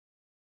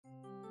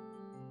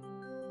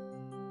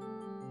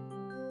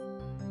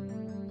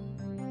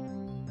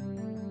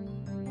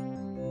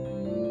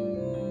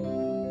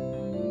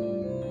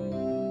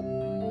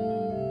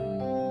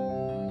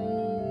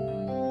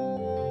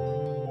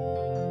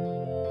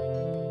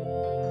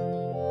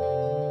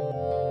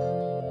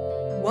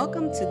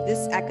Welcome to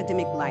This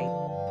Academic Life,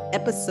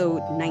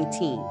 episode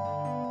 19.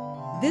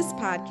 This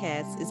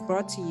podcast is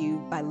brought to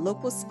you by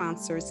local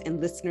sponsors and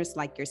listeners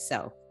like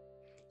yourself.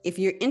 If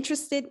you're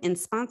interested in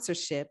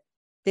sponsorship,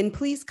 then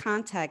please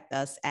contact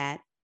us at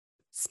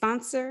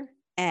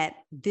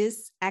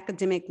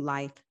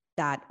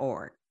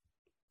sponsor@thisacademiclife.org.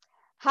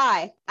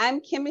 Hi,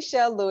 I'm Kim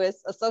Michelle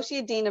Lewis,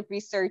 Associate Dean of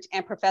Research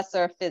and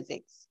Professor of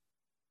Physics.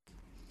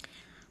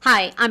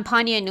 Hi, I'm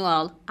Pania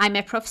Newell. I'm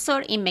a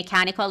professor in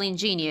mechanical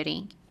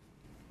engineering.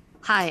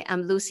 Hi,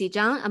 I'm Lucy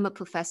Zhang. I'm a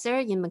professor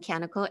in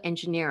mechanical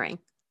engineering.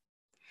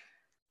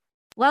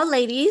 Well,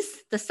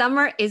 ladies, the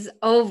summer is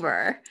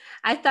over.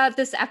 I thought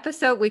this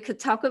episode we could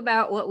talk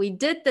about what we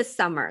did this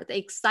summer, the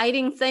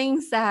exciting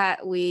things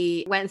that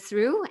we went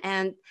through.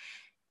 And,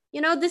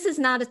 you know, this is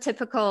not a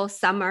typical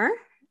summer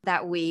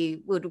that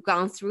we would have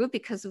gone through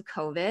because of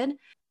COVID.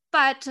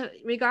 But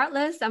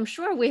regardless, I'm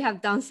sure we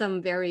have done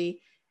some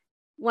very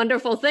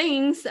wonderful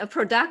things,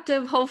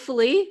 productive,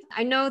 hopefully.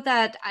 I know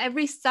that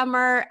every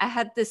summer I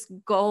had this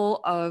goal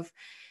of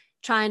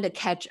trying to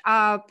catch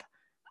up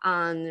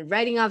on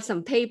writing up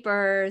some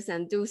papers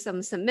and do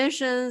some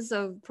submissions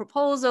of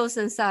proposals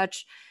and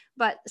such.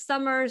 But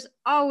summer's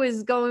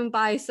always going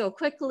by so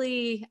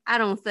quickly. I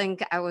don't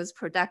think I was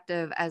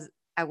productive as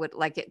I would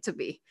like it to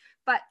be.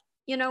 But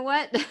you know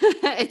what?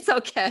 It's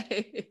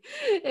okay.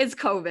 It's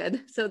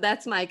COVID. So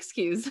that's my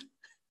excuse.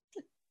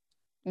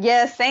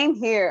 Yeah, same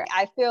here.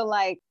 I feel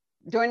like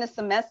during the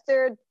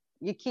semester,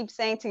 you keep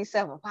saying to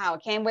yourself, wow,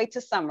 can't wait to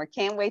summer,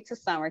 can't wait to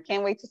summer,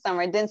 can't wait to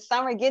summer. And then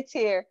summer gets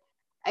here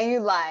and you're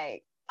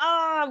like,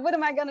 what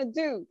am I going to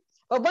do?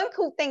 But one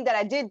cool thing that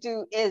I did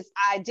do is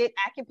I did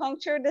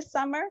acupuncture this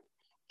summer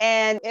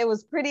and it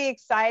was pretty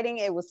exciting.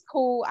 It was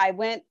cool. I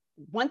went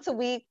once a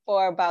week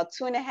for about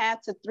 2.5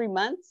 to 3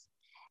 months.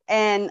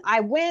 And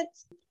I went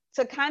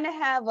to kind of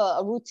have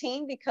a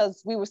routine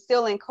because we were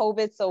still in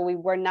COVID, so we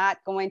were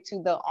not going to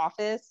the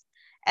office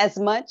as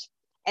much.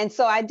 And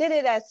so I did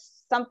it as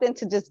something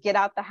to just get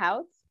out the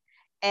house.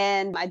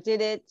 And I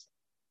did it.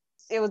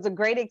 It was a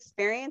great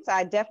experience.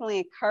 I definitely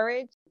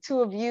encourage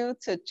two of you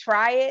to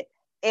try it.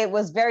 It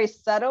was very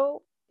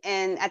subtle.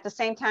 And at the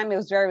same time, it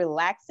was very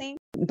relaxing.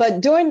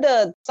 But during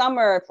the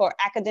summer for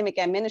academic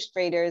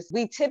administrators,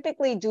 we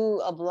typically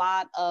do a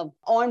lot of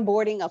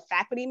onboarding of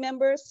faculty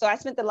members. So I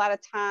spent a lot of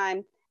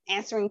time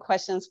answering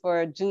questions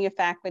for junior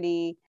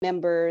faculty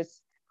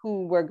members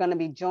who were going to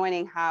be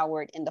joining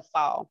Howard in the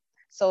fall.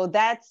 So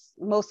that's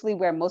mostly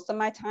where most of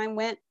my time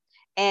went.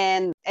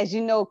 And as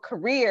you know,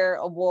 career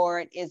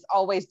award is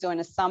always during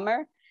the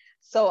summer.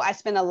 So I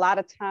spent a lot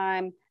of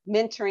time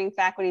mentoring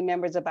faculty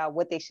members about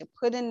what they should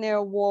put in their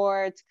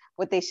awards,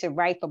 what they should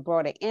write for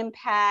broader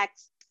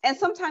impacts. And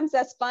sometimes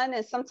that's fun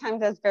and sometimes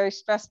that's very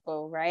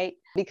stressful, right?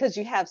 Because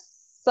you have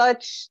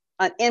such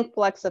an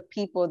influx of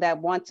people that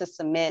want to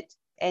submit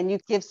and you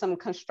give some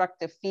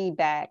constructive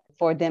feedback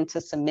for them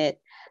to submit.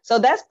 So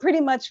that's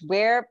pretty much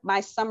where my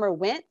summer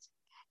went.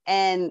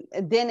 And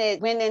then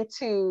it went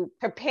into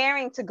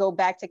preparing to go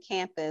back to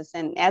campus.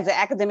 And as an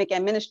academic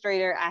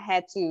administrator, I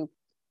had to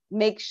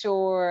make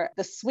sure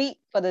the suite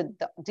for the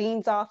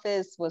dean's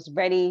office was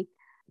ready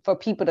for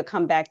people to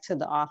come back to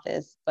the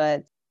office.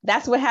 But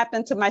that's what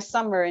happened to my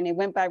summer and it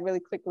went by really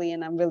quickly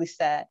and I'm really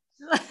sad.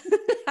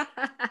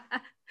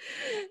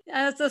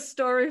 That's a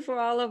story for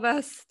all of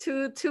us.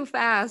 Too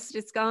fast.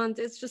 It's gone.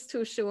 It's just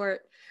too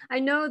short. I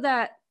know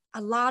that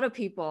a lot of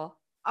people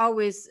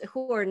always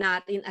who are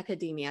not in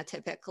academia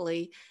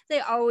typically, they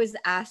always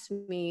ask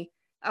me,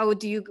 what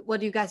do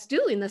you guys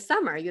do in the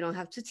summer? You don't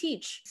have to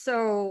teach.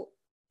 So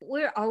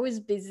we're always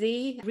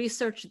busy.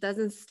 Research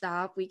doesn't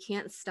stop. We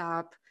can't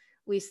stop.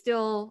 We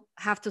still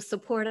have to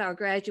support our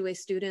graduate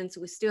students.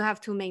 We still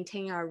have to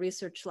maintain our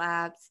research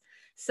labs.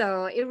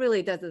 So it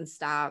really doesn't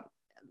stop.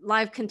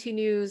 Life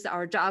continues,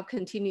 our job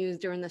continues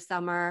during the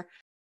summer.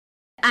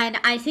 And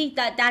I think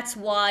that that's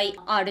why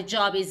our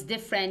job is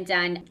different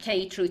than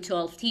K through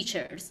 12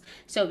 teachers.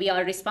 So we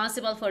are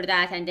responsible for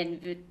that. And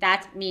then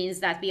that means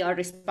that we are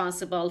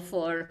responsible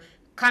for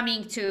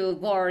coming to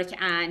work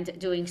and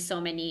doing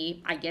so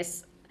many, I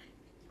guess,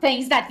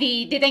 things that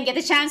we didn't get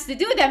a chance to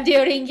do them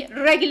during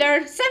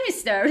regular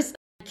semesters.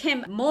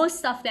 Kim,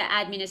 most of the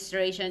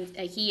administration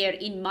here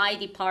in my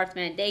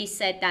department, they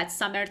said that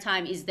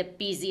summertime is the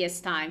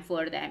busiest time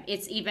for them.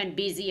 It's even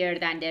busier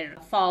than their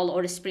fall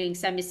or spring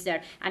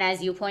semester. And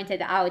as you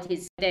pointed out,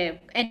 it's the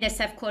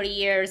NSF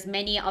careers,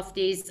 many of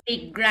these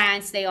big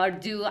grants, they are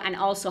due and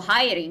also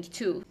hiring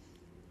too.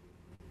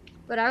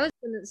 But I was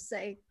going to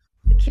say,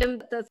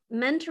 Kim, the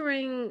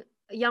mentoring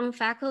young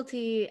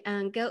faculty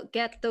and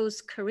get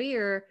those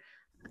career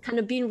kind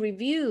of being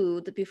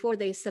reviewed before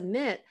they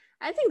submit,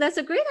 I think that's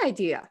a great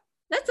idea.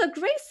 That's a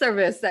great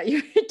service that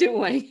you're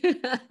doing.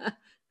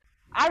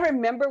 I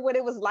remember what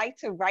it was like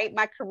to write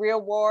my career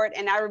award.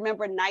 And I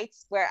remember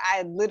nights where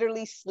I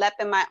literally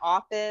slept in my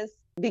office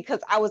because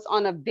I was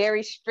on a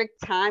very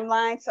strict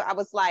timeline. So I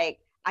was like,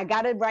 I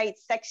got to write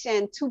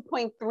section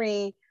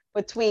 2.3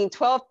 between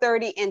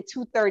 12:30 and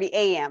 2:30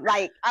 a.m.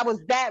 Like I was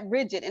that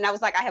rigid. And I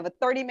was like, I have a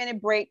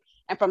 30-minute break.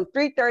 And from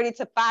 3:30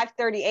 to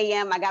 5:30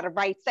 a.m., I got to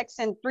write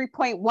section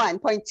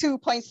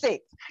 3.1.2.6,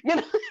 you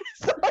know?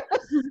 So,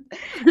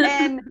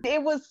 and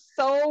it was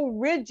so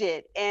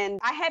rigid. And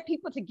I had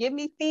people to give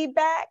me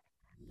feedback,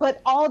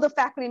 but all the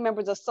faculty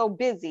members are so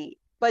busy.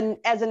 But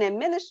as an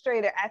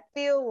administrator, I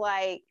feel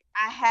like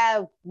I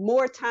have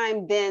more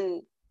time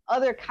than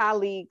other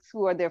colleagues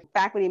who are their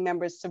faculty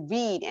members to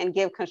read and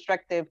give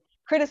constructive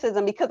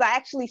criticism, because I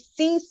actually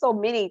see so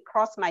many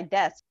cross my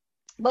desk.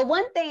 But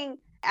one thing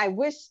I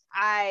wish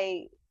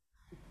I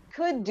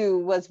could do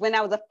was, when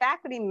I was a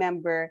faculty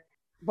member,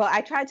 well, I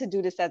tried to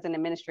do this as an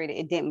administrator.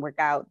 It didn't work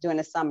out during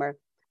the summer,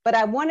 but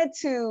I wanted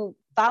to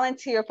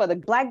volunteer for the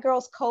Black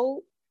Girls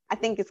Code, I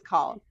think it's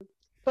called.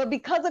 But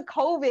because of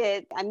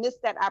COVID, I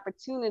missed that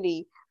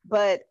opportunity.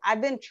 But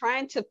I've been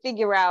trying to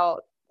figure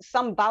out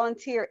some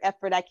volunteer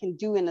effort I can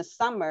do in the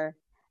summer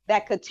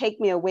that could take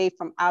me away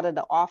from out of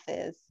the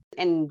office.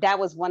 And that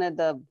was one of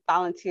the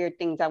volunteer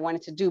things I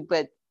wanted to do,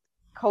 but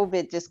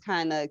COVID just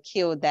kind of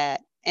killed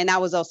that. And I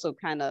was also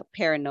kind of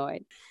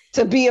paranoid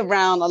to be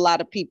around a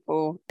lot of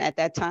people at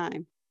that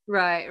time.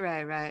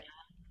 Right.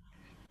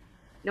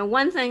 Now,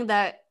 one thing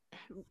that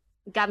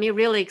got me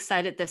really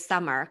excited this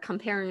summer,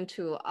 comparing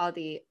to all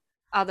the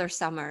other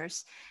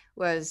summers,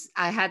 was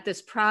I had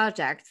this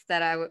project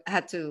that I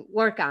had to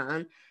work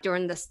on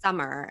during the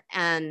summer,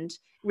 and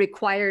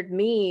required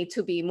me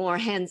to be more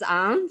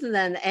hands-on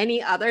than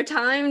any other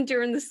time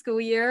during the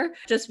school year,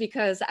 just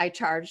because I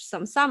charged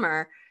some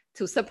summer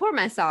to support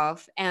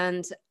myself.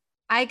 And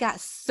I got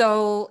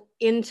so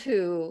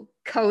into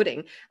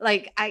coding.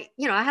 Like I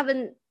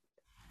haven't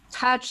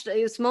touched,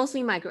 it's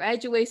mostly my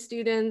graduate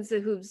students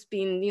who's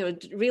been,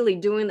 really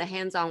doing the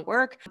hands-on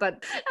work,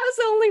 but I was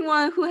the only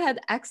one who had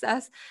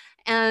access.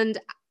 And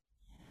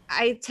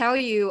I tell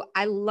you,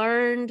 I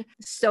learned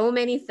so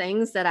many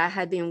things that I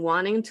had been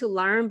wanting to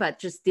learn, but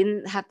just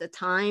didn't have the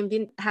time,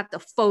 didn't have the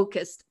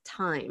focused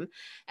time.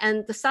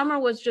 And the summer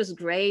was just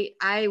great.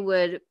 I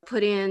would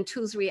put in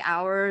 2-3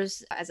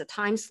 hours as a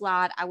time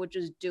slot. I would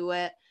just do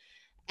it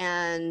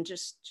and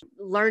just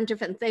learn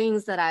different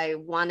things that I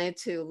wanted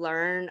to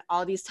learn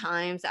all these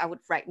times. I would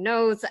write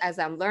notes as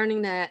I'm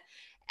learning it.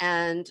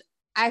 And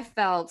I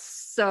felt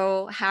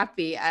so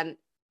happy and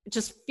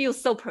just feel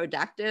so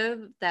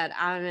productive that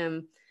I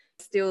am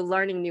still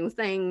learning new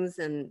things,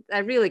 and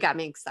that really got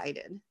me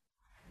excited.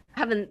 I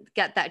haven't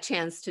got that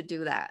chance to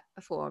do that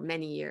for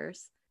many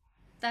years.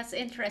 That's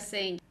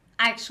interesting.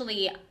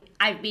 Actually,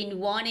 I've been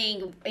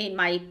wanting, in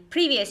my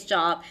previous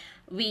job,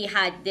 we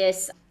had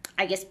this,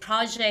 I guess,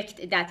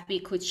 project that we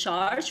could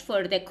charge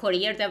for the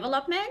career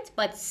development.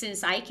 But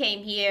since I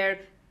came here,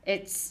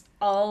 it's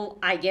all,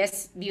 I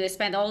guess, you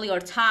spend all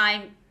your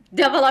time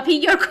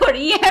developing your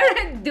career,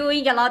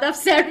 doing a lot of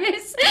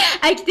service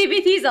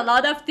activities, a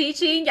lot of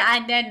teaching,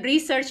 and then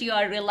research. You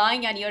are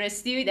relying on your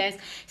students.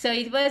 So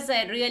it was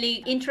a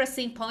really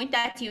interesting point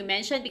that you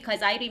mentioned,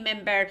 because I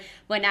remember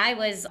when I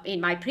was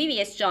in my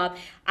previous job,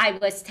 I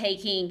was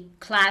taking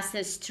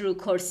classes through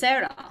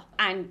Coursera,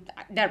 and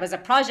there was a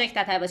project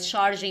that I was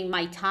charging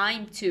my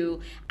time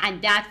to,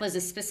 and that was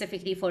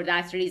specifically for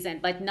that reason,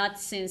 but not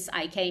since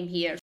I came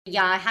here.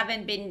 Yeah, I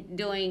haven't been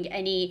doing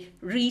any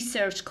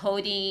research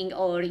coding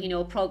or,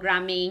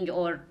 programming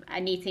or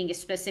anything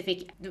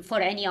specific for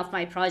any of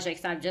my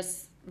projects. I'm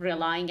just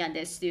relying on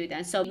the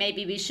students. So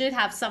maybe we should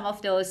have some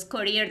of those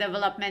career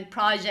development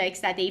projects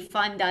that they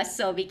fund us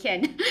so we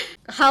can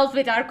help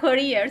with our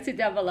career to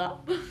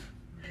develop.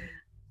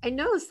 I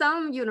know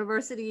some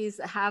universities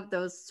have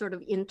those sort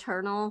of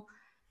internal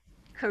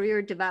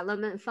career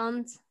development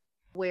funds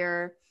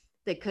where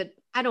they could,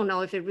 I don't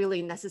know if it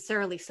really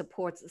necessarily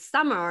supports the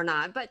summer or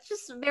not, but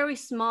just a very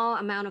small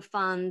amount of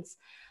funds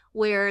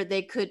where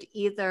they could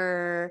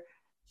either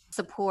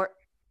support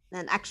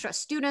an extra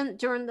student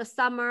during the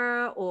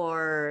summer,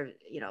 or,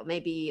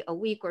 maybe a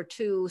week or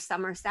two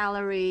summer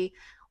salary,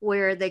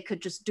 where they could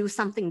just do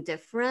something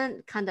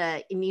different, kind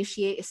of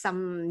initiate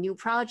some new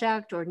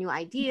project or new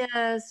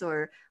ideas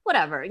or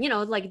whatever,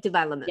 like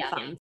development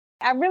funds.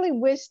 I really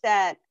wish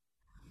that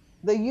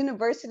the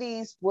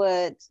universities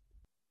would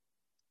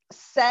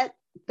set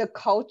the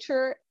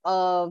culture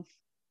of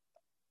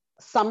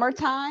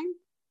summertime,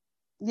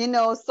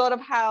 sort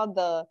of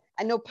how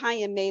I know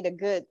Panya made a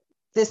good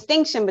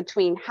distinction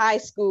between high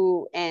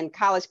school and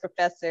college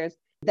professors,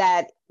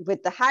 that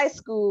with the high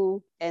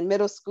school and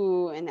middle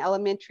school and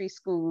elementary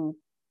school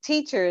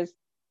teachers,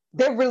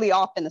 they're really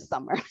off in the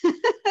summer.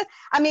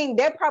 I mean,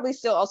 they're probably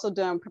still also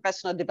doing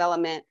professional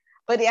development,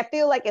 but I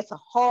feel like it's a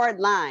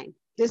hard line.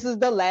 This is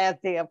the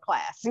last day of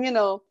class,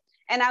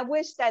 and I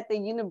wish that the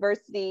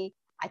university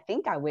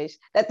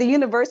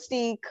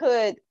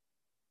could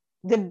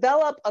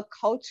develop a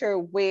culture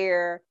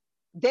where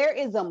there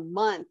is a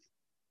month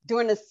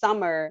during the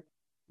summer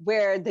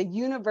where the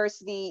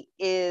university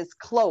is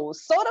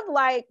closed, sort of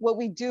like what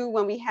we do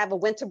when we have a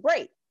winter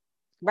break,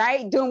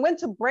 right? During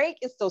winter break,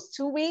 it's those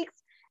 2 weeks,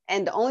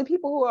 and the only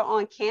people who are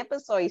on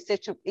campus are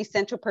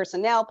essential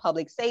personnel,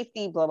 public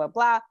safety, blah, blah,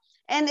 blah.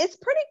 And it's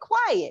pretty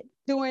quiet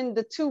during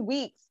the 2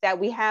 weeks that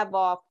we have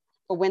off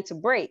for winter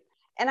break.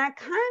 And I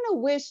kind of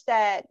wish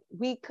that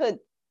we could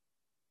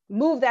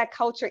move that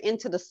culture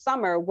into the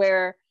summer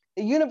where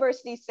the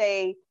universities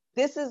say,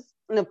 this is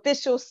an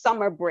official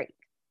summer break,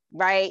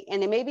 right?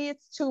 And then maybe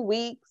it's 2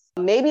 weeks,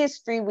 maybe it's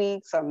 3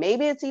 weeks, or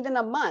maybe it's even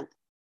a month.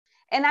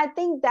 And I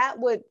think that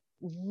would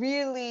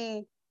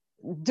really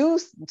do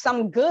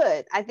some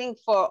good, I think,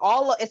 for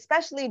all,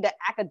 especially the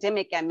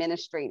academic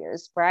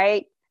administrators,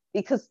 right?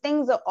 Because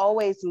things are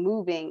always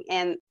moving.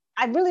 And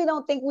I really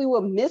don't think we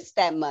will miss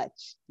that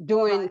much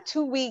during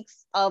 2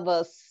 weeks of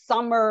a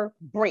summer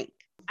break.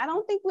 I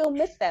don't think we'll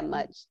miss that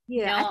much.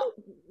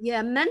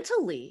 Yeah,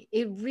 mentally,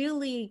 it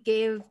really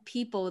gave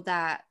people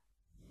that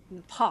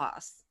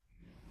pause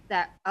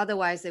that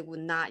otherwise they would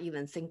not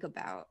even think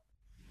about.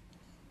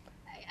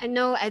 I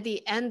know at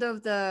the end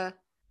of the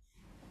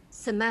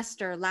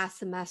last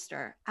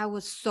semester, I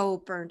was so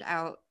burned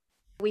out.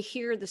 We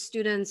hear the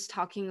students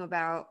talking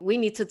about, we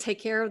need to take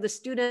care of the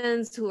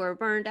students who are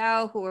burned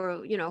out, who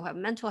are, have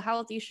mental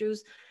health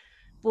issues.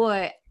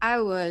 Boy,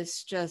 I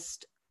was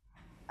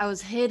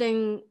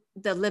hitting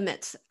the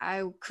limits.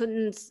 I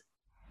couldn't,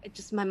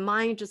 my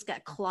mind just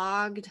got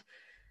clogged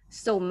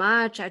so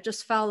much. I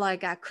just felt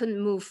like I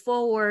couldn't move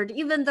forward,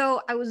 even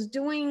though I was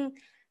doing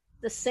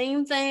the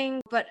same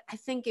thing. But I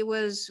think it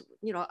was,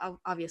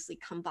 obviously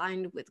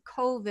combined with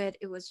COVID,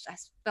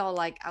 just felt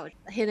like I was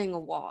hitting a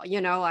wall,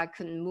 I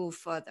couldn't move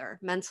further.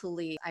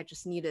 Mentally, I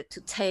just needed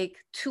to take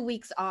 2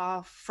 weeks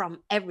off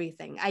from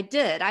everything. I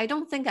did. I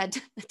don't think I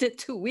did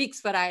 2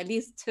 weeks, but I at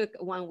least took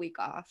 1 week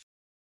off.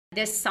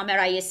 This summer,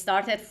 I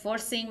started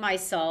forcing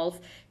myself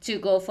to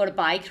go for a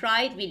bike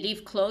ride. We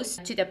live close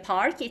to the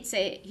park. It's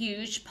a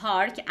huge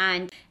park.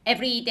 And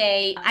every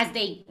day, as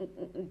the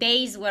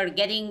days were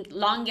getting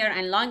longer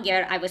and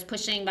longer, I was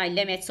pushing my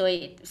limit. So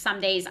some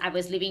days I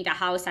was leaving the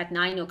house at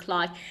 9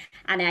 o'clock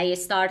and I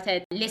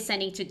started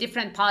listening to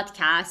different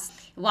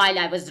podcasts while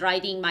I was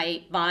riding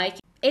my bike.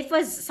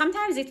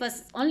 Sometimes it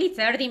was only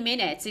 30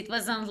 minutes. It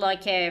wasn't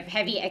like a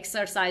heavy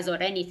exercise or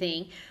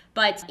anything.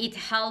 But it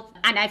helped,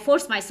 and I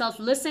forced myself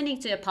listening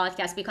to a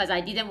podcast because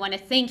I didn't want to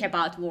think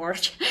about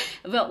work.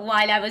 But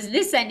while I was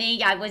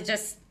listening, I was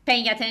just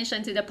paying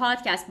attention to the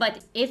podcast,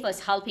 but it was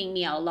helping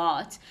me a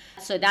lot.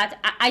 So that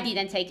I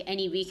didn't take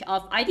any week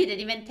off. I didn't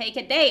even take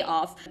a day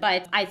off.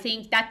 But I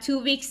think that 2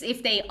 weeks,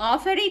 if they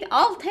offer it,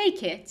 I'll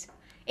take it.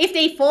 If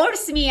they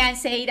force me and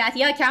say that,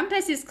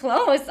 campus is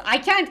closed, I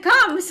can't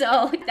come,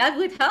 so that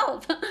would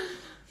help.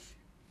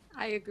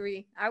 I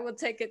agree. I will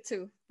take it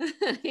too,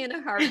 in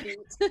a heartbeat.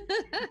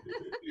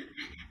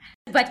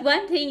 But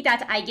one thing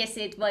that I guess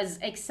it was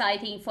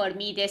exciting for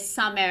me this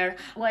summer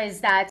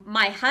was that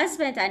my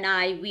husband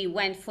and we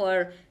went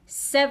for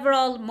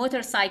several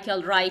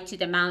motorcycle rides to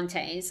the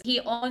mountains.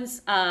 He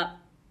owns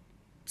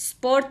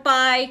sport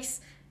bikes,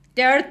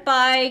 dirt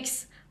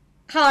bikes,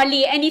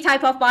 Harley, any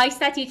type of bikes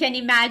that you can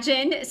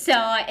imagine.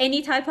 So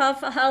any type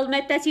of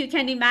helmet that you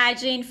can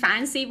imagine,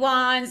 fancy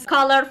ones,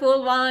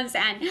 colorful ones.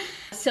 And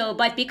so,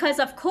 but because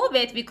of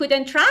COVID, we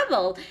couldn't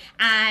travel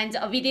and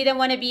we didn't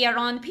want to be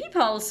around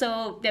people.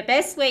 So the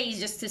best way is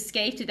just to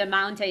escape to the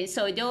mountains.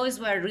 So those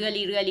were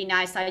really, really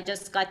nice. I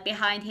just got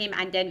behind him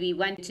and then we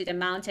went to the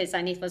mountains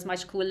and it was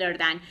much cooler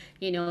than,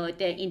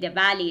 in the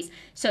valleys.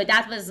 So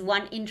that was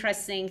one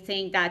interesting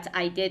thing that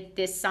I did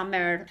this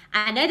summer.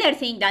 Another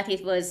thing that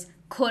it was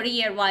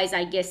career-wise,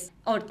 I guess,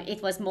 or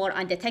it was more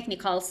on the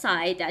technical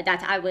side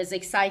that I was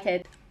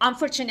excited.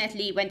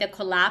 Unfortunately, when the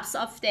collapse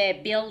of the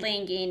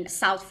building in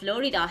South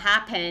Florida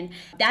happened,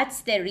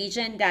 that's the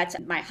region that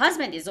my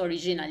husband is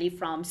originally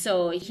from.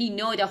 So he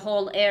know the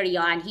whole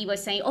area and he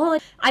was saying, oh,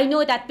 I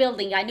know that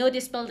building. I know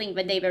this building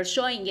when they were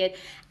showing it.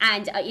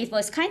 And it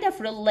was kind of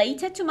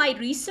related to my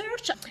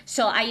research.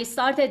 So I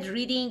started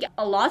reading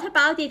a lot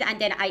about it. And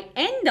then I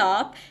end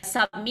up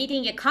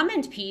submitting a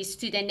comment piece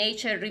to the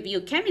Nature Review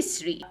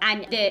Chemistry.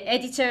 And the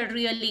editor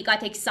really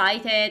got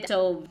excited.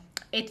 So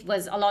it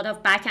was a lot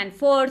of back and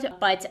forth,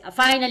 but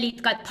finally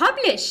it got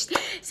published.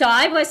 So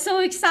I was so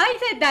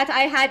excited that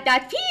I had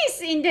that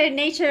piece in the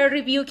Nature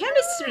Review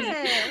Chemistry.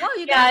 Hey, well,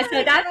 you guys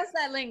so that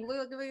link.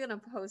 We're gonna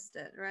post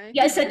it, right?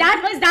 Yeah. So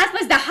that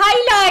was the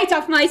highlight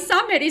of my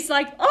summer. It's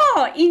like,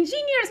 oh,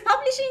 engineers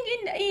publishing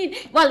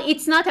in. Well,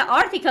 it's not an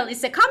article;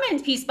 it's a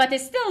comment piece, but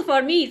it's still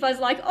for me. It was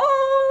like,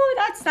 oh,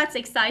 that's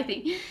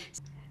exciting.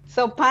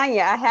 So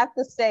Panya, I have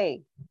to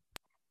say,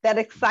 that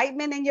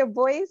excitement in your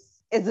voice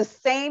is the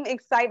same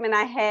excitement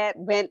I had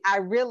when I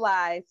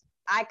realized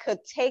I could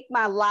take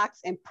my locks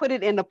and put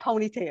it in a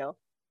ponytail.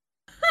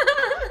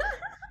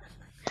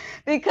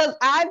 Because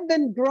I've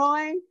been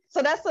growing.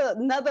 So that's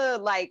another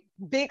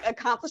big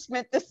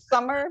accomplishment this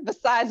summer,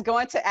 besides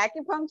going to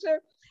acupuncture,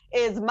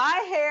 is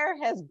my hair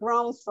has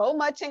grown so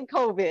much in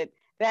COVID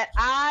that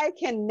I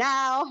can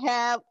now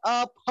have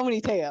a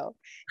ponytail.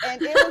 And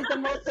it was the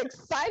most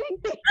exciting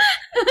thing.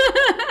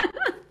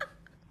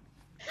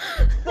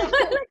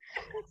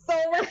 So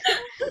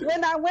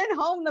when I went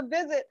home to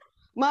visit,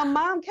 my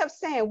mom kept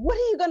saying, what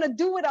are you going to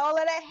do with all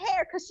of that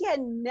hair? Because she had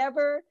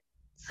never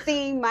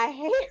seeing my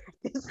hair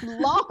this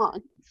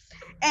long.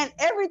 And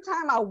every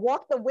time I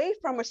walked away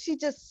from her, she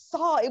just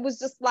saw, it was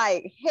just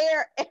like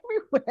hair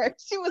everywhere.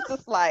 She was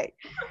just like,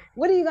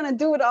 what are you going to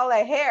do with all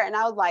that hair? And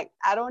I was like,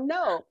 I don't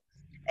know.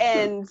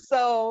 And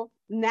so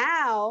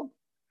now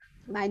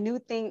my new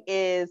thing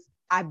is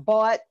I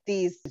bought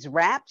these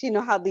wraps. You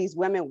know how these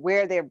women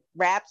wear their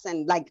wraps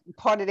and like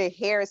part of their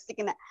hair is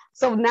sticking out.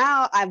 So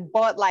now I've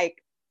bought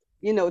like,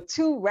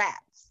 2 wraps.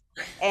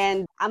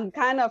 And I'm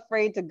kind of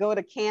afraid to go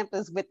to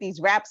campus with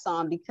these wraps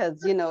on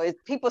because,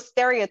 people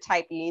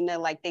stereotype you,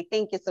 like they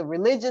think it's a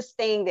religious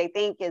thing. They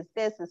think it's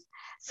this.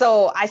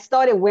 So I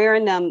started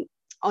wearing them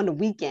on the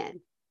weekend,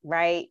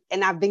 right?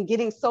 And I've been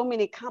getting so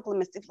many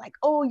compliments. It's like,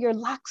 oh, your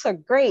locks are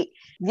great.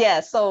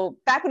 Yeah. So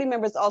faculty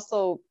members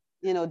also,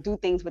 do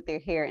things with their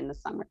hair in the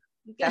summer.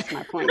 That's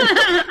my point.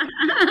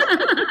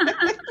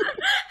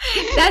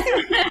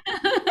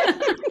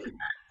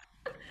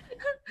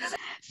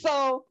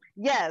 So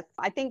yes,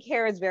 I think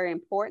hair is very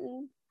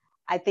important.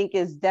 I think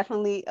it's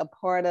definitely a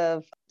part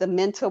of the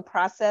mental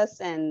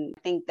process. And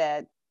I think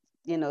that,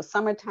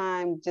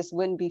 summertime just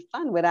wouldn't be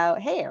fun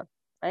without hair,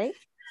 right?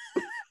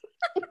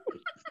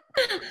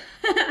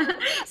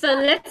 So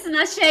let's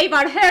not shave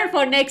our hair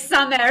for next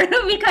summer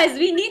because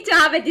we need to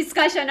have a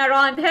discussion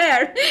around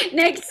hair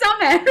next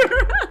summer.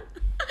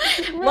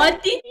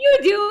 What did you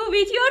do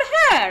with your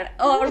hair?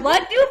 Or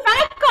what do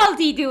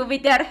faculty do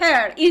with their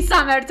hair in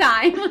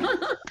summertime?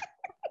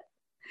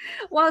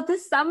 Well,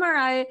 this summer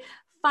I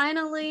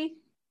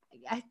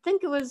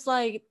think it was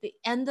like the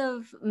end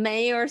of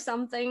May or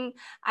something,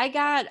 I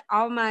got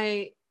all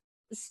my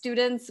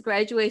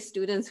graduate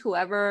students, who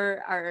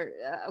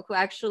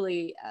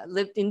actually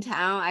lived in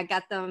town, I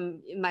got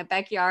them in my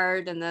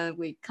backyard and then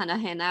we kind of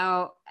hang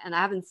out, and I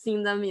haven't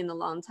seen them in a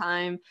long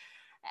time.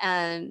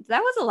 And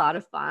that was a lot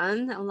of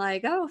fun. I'm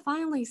like, oh,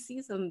 finally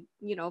see some,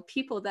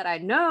 people that I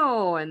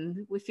know,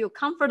 and we feel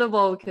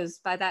comfortable because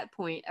by that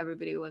point,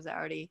 everybody was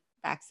already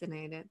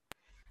vaccinated.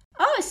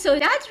 Oh, so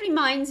that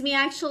reminds me,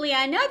 actually,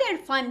 another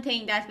fun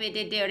thing that we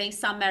did during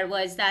summer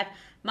was that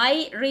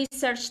my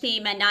research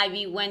team and I,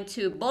 we went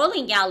to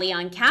bowling alley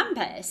on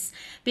campus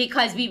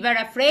because we were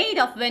afraid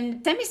of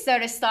when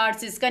semester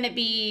starts, it's going to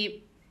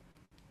be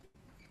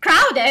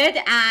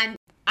crowded, and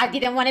I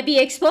didn't want to be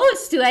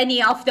exposed to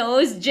any of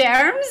those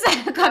germs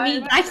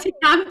coming back to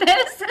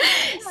campus.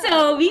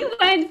 So we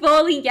went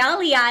bowling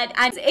alley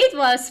and it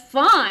was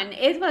fun.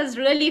 It was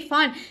really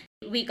fun.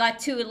 We got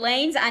 2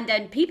 lanes and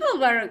then people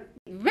were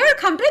very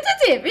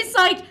competitive. It's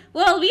like,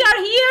 well, we are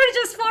here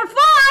just for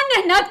fun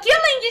and not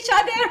killing each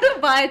other.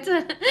 But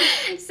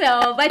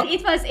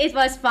it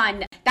was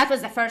fun. That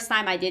was the first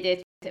time I did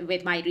it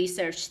with my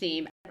research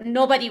team.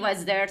 Nobody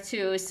was there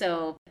too,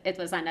 so it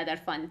was another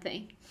fun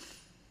thing.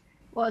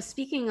 Well,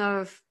 speaking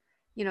of,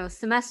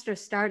 semester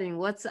starting,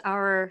 what's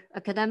our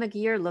academic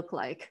year look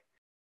like?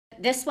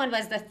 This one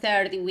was the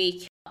 3rd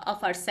week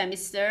of our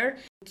semester.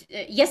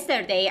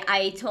 Yesterday,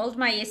 I told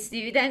my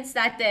students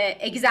that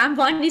the exam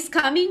 1 is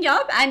coming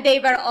up, and they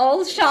were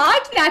all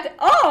shocked that,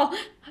 oh,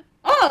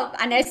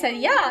 and I said,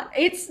 yeah,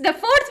 it's the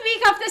 4th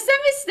week of the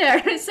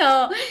semester.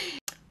 So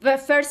the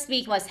first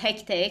week was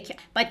hectic,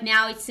 but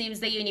now it seems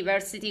the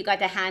university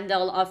got a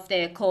handle of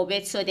the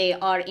COVID, so they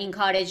are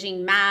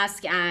encouraging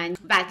masks and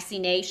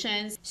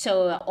vaccinations.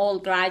 So all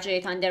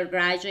graduate,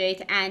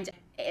 undergraduate, and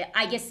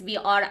I guess we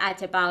are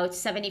at about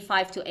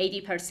 75 to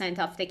 80%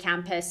 of the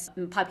campus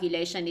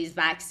population is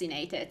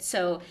vaccinated.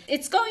 So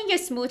it's going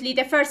smoothly.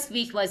 The first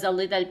week was a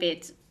little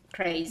bit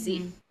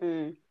crazy.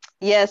 Mm-hmm.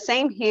 Yeah,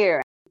 same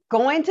here.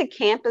 Going to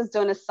campus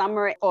during the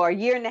summer or a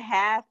year and a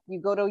half, you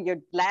go to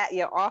your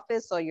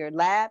office or your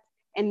lab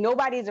and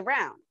nobody's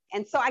around.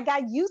 And so I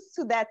got used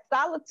to that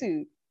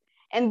solitude.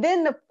 And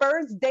then the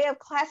first day of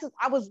classes,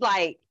 I was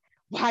like,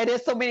 why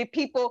there's so many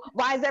people?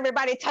 Why is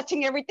everybody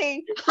touching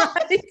everything?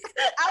 I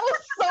was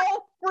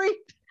so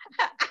freaked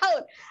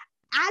out.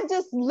 I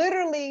just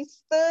literally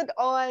stood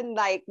on,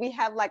 like, we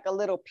have like a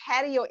little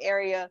patio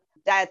area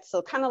that's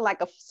kind of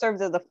like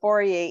serves as a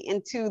foyer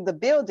into the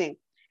building.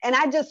 And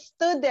I just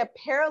stood there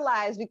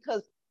paralyzed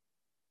because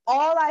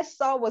all I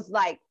saw was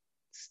like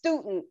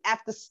student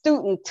after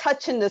student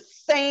touching the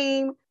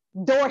same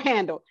door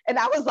handle. And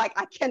I was like,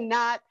 I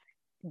cannot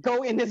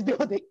go in this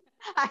building.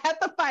 I have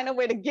to find a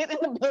way to get in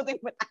the building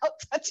without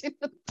touching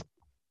the door.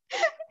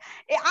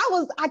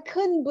 I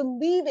couldn't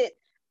believe it.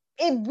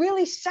 It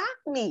really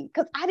shocked me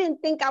because I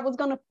didn't think I was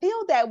going to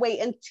feel that way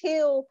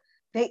until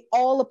they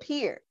all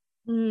appeared.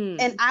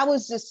 And I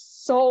was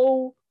just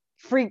so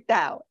freaked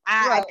out.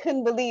 I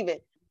couldn't believe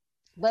it.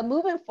 But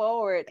moving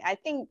forward, I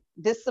think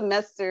this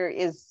semester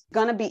is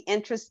going to be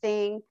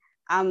interesting.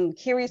 I'm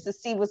curious to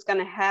see what's going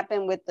to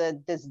happen with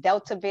this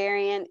Delta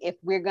variant, if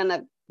we're going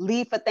to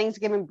leave for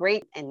Thanksgiving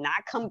break and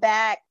not come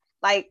back.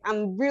 Like,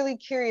 I'm really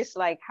curious,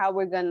 like, how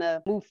we're going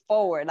to move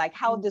forward, like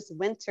how this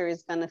winter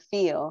is going to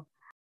feel.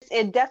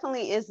 It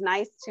definitely is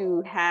nice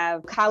to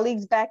have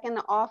colleagues back in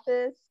the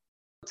office,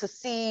 to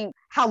see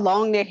how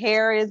long their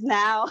hair is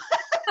now.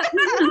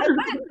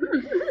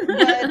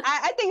 But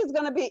I think it's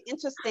going to be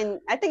interesting.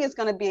 I think it's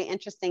going to be an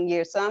interesting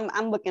year. So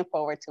I'm looking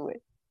forward to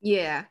it.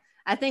 Yeah,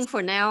 I think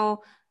for now,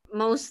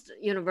 most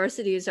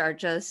universities are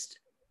just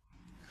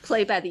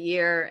play by the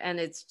ear, and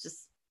it's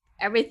just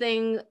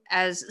everything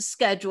as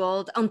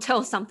scheduled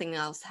until something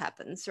else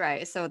happens,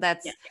 right? So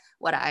that's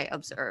what I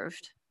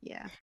observed.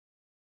 Yeah.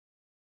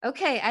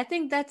 Okay, I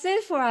think that's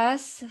it for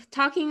us,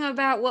 talking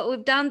about what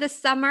we've done this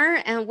summer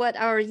and what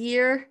our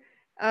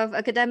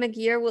academic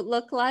year would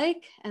look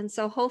like. And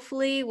so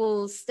hopefully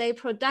we'll stay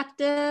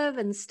productive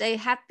and stay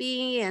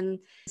happy and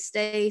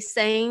stay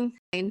sane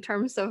in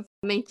terms of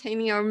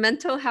maintaining our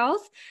mental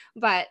health.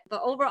 But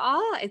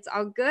overall, it's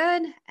all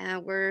good,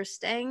 and we're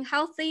staying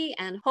healthy,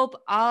 and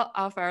hope all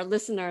of our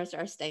listeners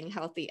are staying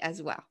healthy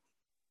as well.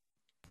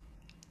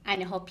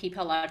 And I hope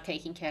people are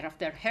taking care of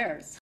their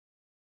hairs.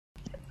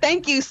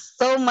 Thank you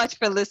so much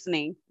for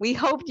listening. We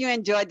hope you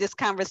enjoyed this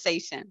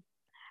conversation.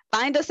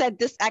 Find us at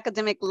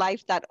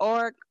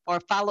thisacademiclife.org or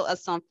follow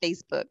us on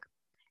Facebook.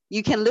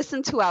 You can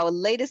listen to our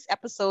latest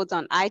episodes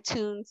on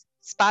iTunes,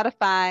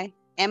 Spotify,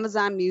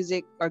 Amazon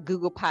Music, or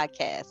Google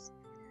Podcasts.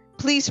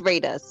 Please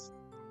rate us.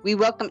 We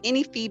welcome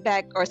any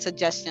feedback or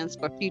suggestions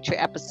for future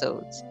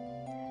episodes.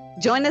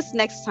 Join us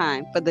next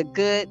time for the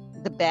good,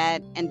 the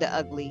bad, and the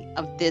ugly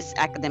of This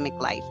Academic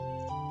Life.